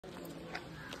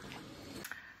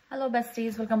Hello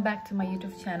besties, welcome back to my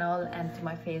YouTube channel and to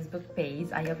my Facebook page.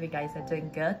 I hope you guys are doing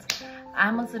good.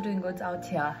 I'm also doing good out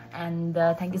here, and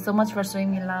thank you so much for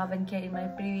showing me love and care in my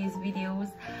previous videos.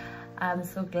 I'm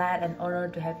so glad and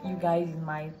honored to have you guys in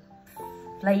my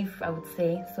life, I would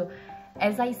say. So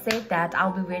as I said that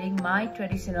I'll be wearing my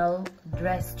traditional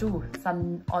dress too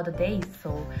some other days.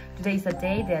 So today is the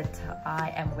day that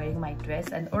I am wearing my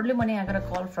dress, and early morning I got a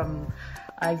call from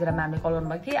ma'am call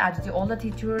on all the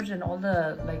teachers and all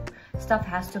the stuff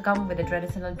has to come with a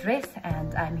traditional dress,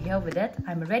 and I'm here with it.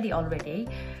 I'm ready already.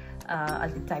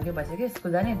 Time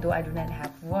school, though I do not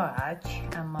have watch.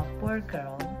 I'm a poor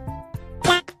girl.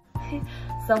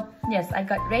 So yes, I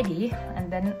got ready,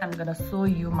 and then I'm gonna show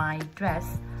you my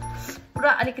dress.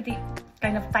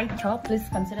 Kind of tight top, please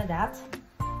consider that.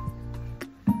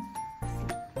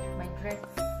 My dress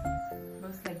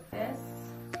looks like this.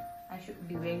 I should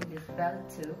be wearing this belt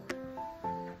too.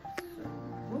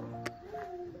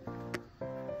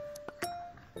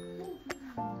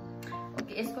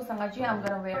 Okay, I'm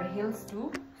gonna wear heels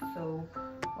too. So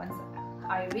once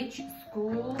I reach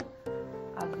school,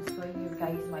 I'll be showing you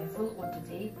guys my full outfit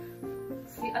today.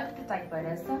 See, I'll be tight by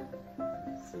this.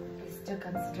 Please do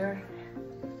consider.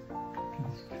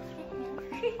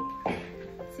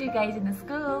 See you guys in the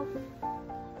school.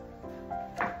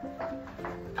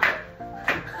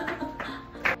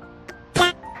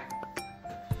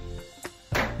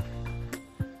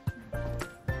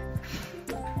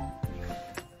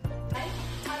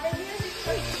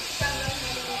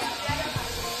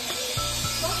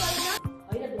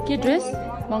 Ke dress?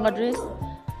 Manga dress?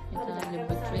 Ito lang yung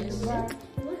dress.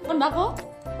 Kon bako?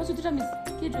 Masu tuta miss.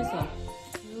 Ke dress ho?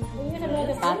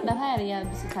 Pat na khai ya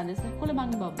biscuit khane sa. Kole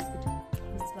mangi ba biscuit?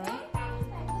 Biscuit.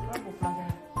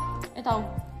 Eta ho.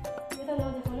 Eta lo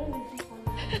de kole ni.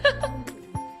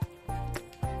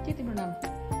 Ke timro naam?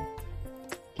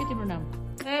 Ke timro naam?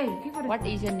 Hey, ke kore? What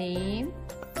is your name?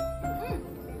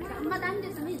 Amma dan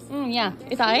desu miss. Yeah.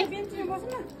 Eta hai?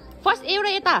 First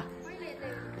euro eta.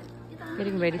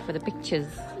 Getting ready for the pictures.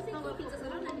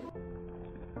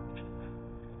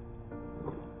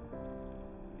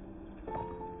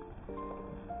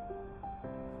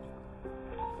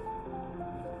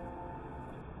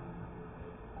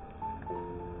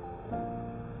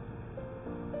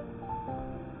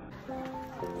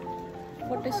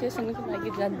 Photo session ko lagi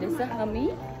जाँदैछ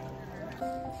हामी.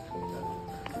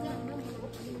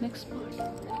 Next part.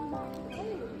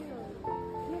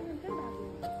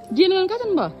 Gilman ka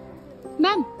dyan ba?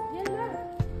 Ma'am.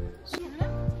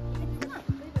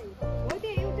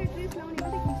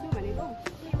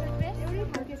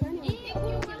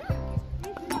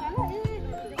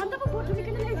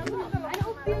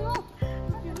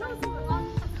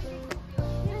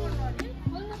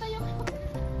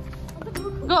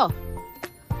 Go.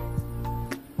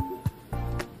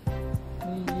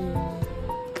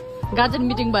 Garden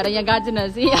meeting bara यहाँ garden है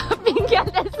यहाँ pink क्या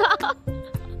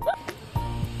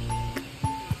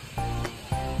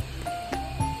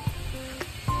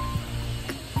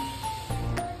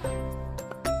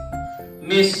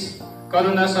miss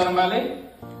करुणा शर्माले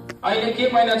अहिले के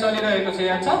महिना चलिरहेको छ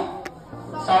याद छ?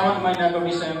 सावन महिनाको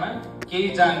विषयमा केही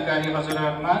जानकारी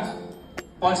हजुरहरुमा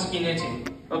पस्किने छु.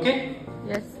 Okay?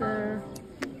 Yes sir.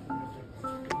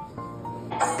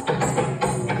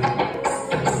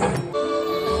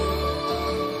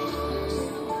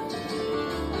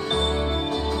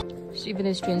 Even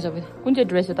is strange of it. कुन चाहिँ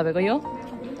ड्रेस हो तपाईको यो?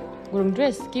 गुरुङ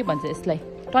ड्रेस के भन्छ यसलाई?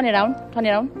 Turn around.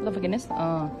 Look again.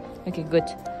 Okay, good.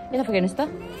 यता फर्किनुस् त.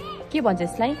 के भन्छ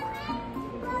यसलाई?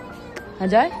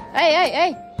 हजुर?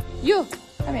 Hey. You.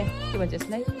 Come here. के भन्छ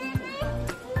यसलाई?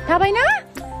 थाहा भएन?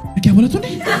 क्या बोला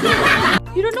तूने?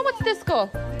 You don't know what's this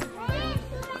को?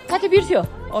 साथी बिर्स्यो.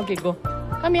 Okay, go.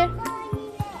 Come here.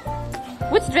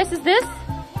 Which dress is this?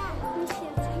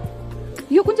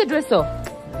 यो कुन चाहिँ ड्रेस हो?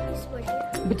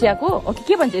 बिटियाको? Okay,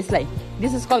 के भन्छ यसलाई?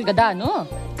 This is called गदा no?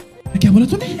 क्या बोला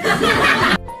तूने?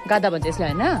 गदा भन्छ यसलाई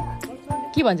हैन?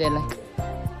 के भन्छ यसलाई?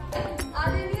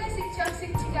 आदरणीय शिक्षक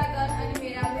शिक्षिकागण अनि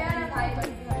मेरा प्यारा भाइ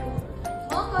बहिनीहरू,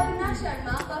 म करुणा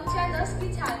शर्मा कक्षा 10 की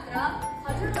छात्र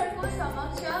हजुरहरूको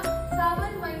समक्ष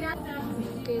सावन महिना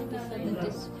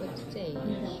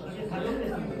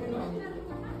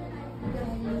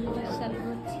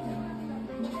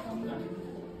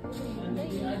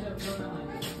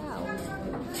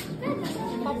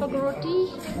Papa roti.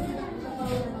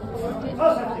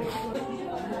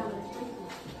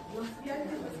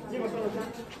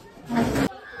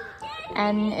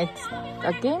 And it's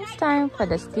a games time for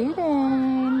the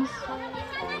students.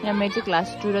 Yeah, major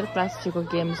class 2 र class 3 को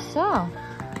games छ.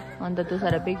 And those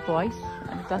are the big boys.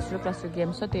 And class 2 र class 3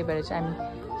 games छ. त्यही भएर चाहिँ हामी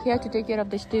here to take care of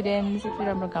the students. I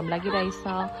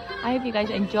hope you guys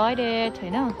enjoyed it.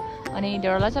 And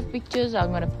there are lots of pictures.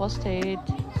 I'm gonna post it.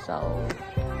 So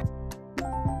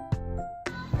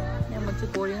I'm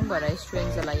boring, but I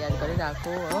students and I have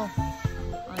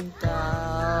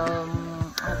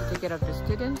to take care of the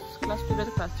students. Class to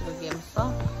games.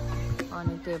 I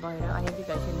hope you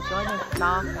guys enjoyed the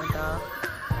vlog, and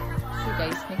see you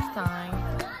guys next time.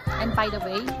 And by the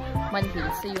way,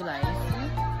 Manhil, see you guys.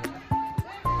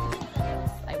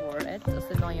 I wore it.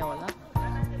 It's annoying.